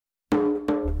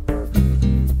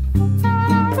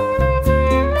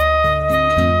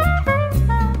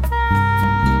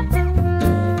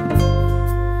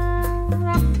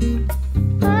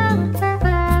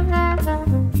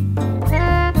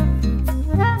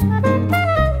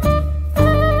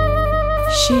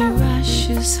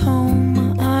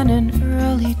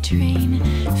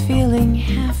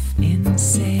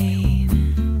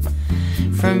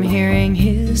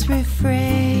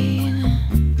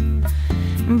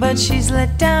but she's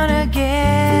let down again.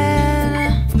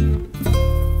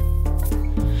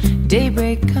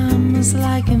 Daybreak comes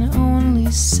like an only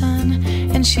son,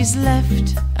 and she's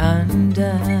left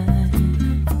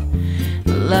undone.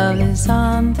 Love is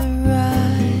on the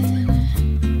run,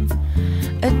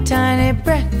 a tiny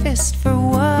breakfast for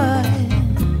one.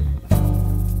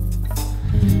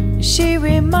 She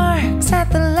remarks at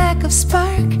the lack of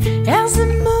spark as the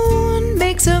moon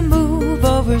makes a move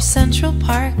over Central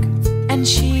Park. And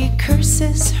she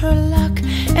curses her luck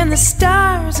and the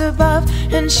stars above,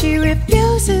 and she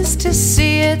refuses to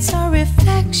see it's a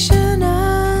reflection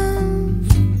of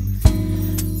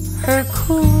her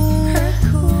cool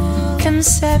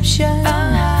conception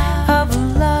of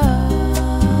love.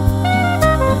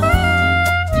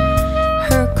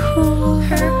 Her cool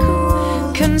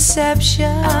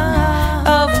conception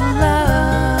of love.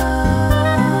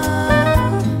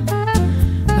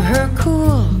 Her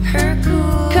cool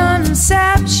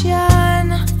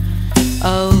conception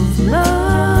of love.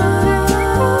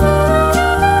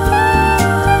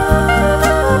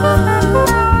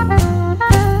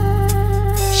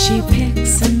 She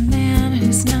picks a man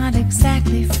who's not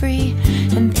exactly free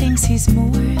and thinks he's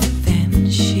more than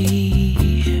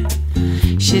she.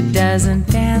 She doesn't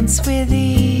dance with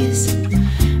ease,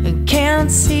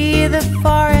 can't see the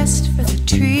forest for the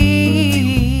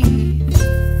trees.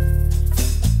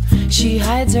 She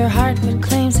hides her heart but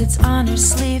claims it's on her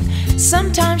sleeve.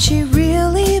 Sometimes she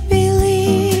really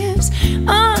believes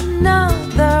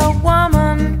another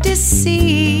woman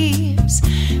deceives,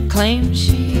 claims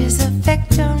she's a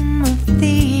victim of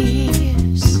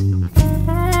thieves.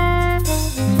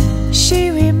 She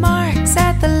remarks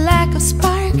at the lack of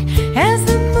spark as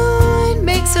the moon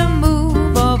makes a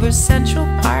move over Central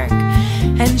Park.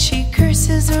 And she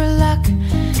curses her luck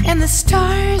and the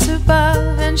stars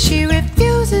above, and she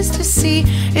refuses to see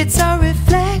it's a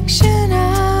reflection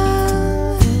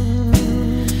of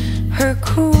her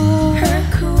cool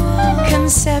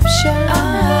conception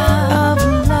of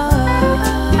love.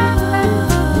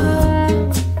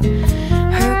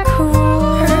 Her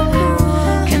cool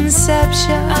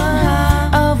conception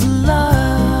of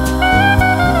love.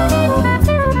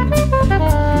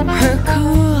 Her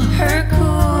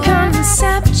cool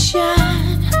conception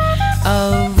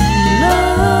of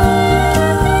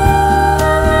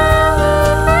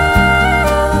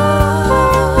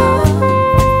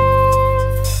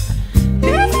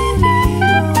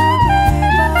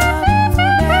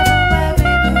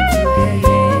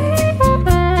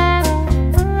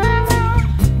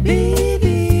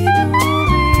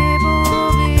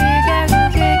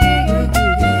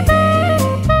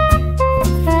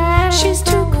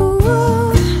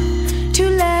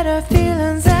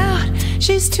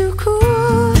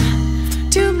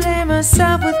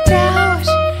self-doubt.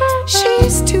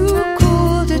 She's too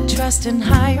cool to trust in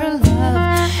higher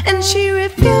love, and she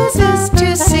refuses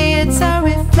to see it's a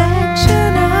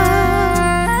reflection of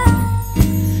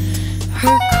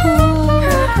her cool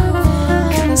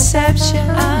conception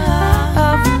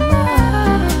of love.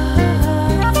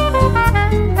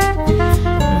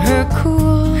 Her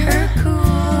cool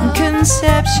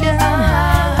conception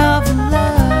of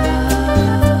love.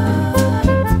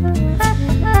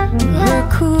 Her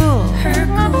cool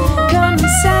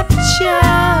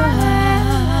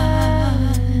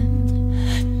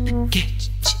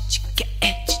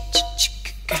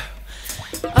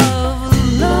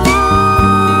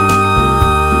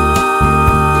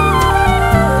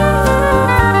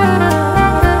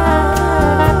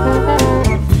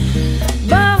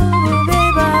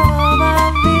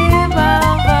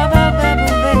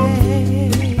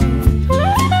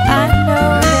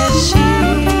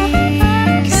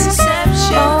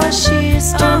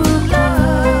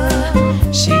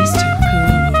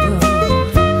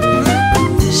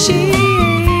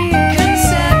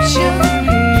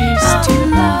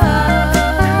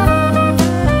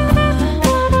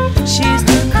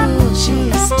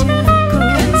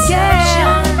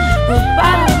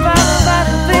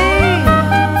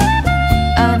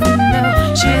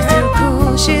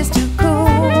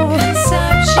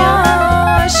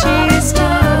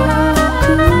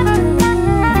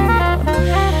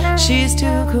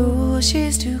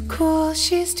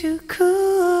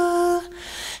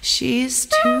She's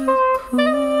too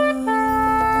cool.